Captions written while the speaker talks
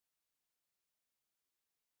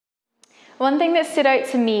One thing that stood out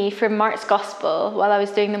to me from Mark's Gospel while I was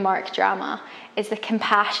doing the Mark drama is the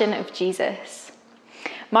compassion of Jesus.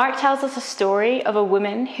 Mark tells us a story of a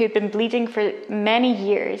woman who'd been bleeding for many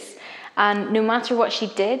years, and no matter what she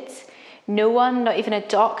did, no one, not even a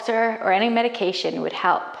doctor or any medication, would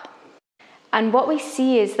help. And what we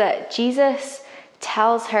see is that Jesus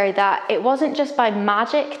tells her that it wasn't just by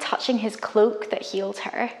magic touching his cloak that healed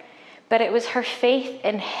her, but it was her faith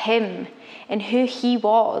in him, in who he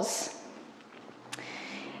was.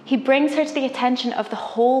 He brings her to the attention of the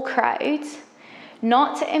whole crowd,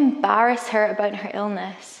 not to embarrass her about her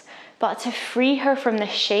illness, but to free her from the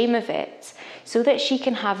shame of it so that she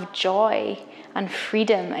can have joy and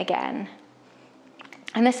freedom again.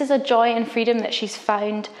 And this is a joy and freedom that she's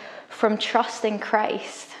found from trusting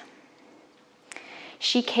Christ.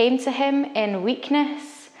 She came to him in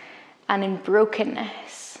weakness and in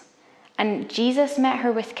brokenness, and Jesus met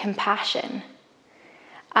her with compassion.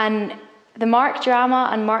 And the Mark drama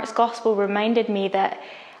and Mark's Gospel reminded me that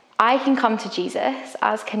I can come to Jesus,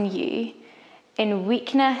 as can you, in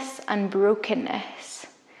weakness and brokenness,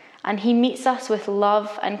 and he meets us with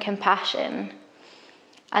love and compassion.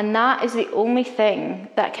 And that is the only thing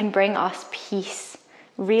that can bring us peace,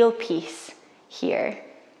 real peace here.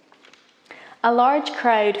 A large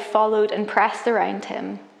crowd followed and pressed around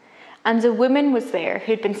him, and a woman was there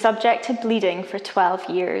who'd been subject to bleeding for 12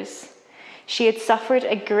 years. She had suffered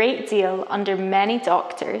a great deal under many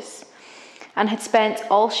doctors and had spent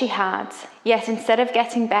all she had, yet instead of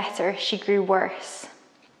getting better, she grew worse.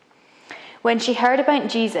 When she heard about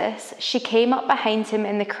Jesus, she came up behind him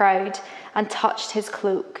in the crowd and touched his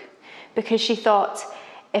cloak, because she thought,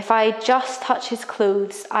 if I just touch his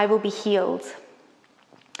clothes, I will be healed.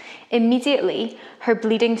 Immediately, her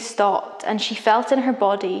bleeding stopped, and she felt in her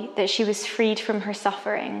body that she was freed from her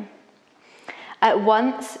suffering. At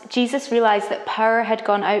once, Jesus realized that power had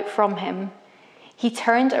gone out from him. He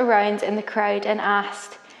turned around in the crowd and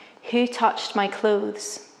asked, "Who touched my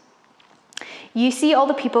clothes?" "You see all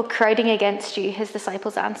the people crowding against you," his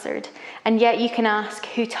disciples answered, "and yet you can ask,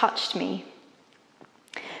 'Who touched me?'"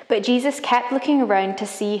 But Jesus kept looking around to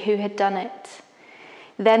see who had done it.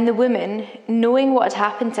 Then the woman, knowing what had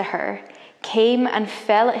happened to her, came and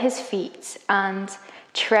fell at his feet and,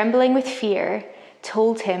 trembling with fear,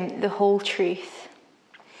 told him the whole truth.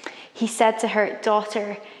 He said to her,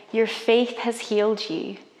 "Daughter, your faith has healed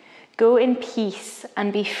you. Go in peace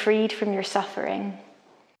and be freed from your suffering."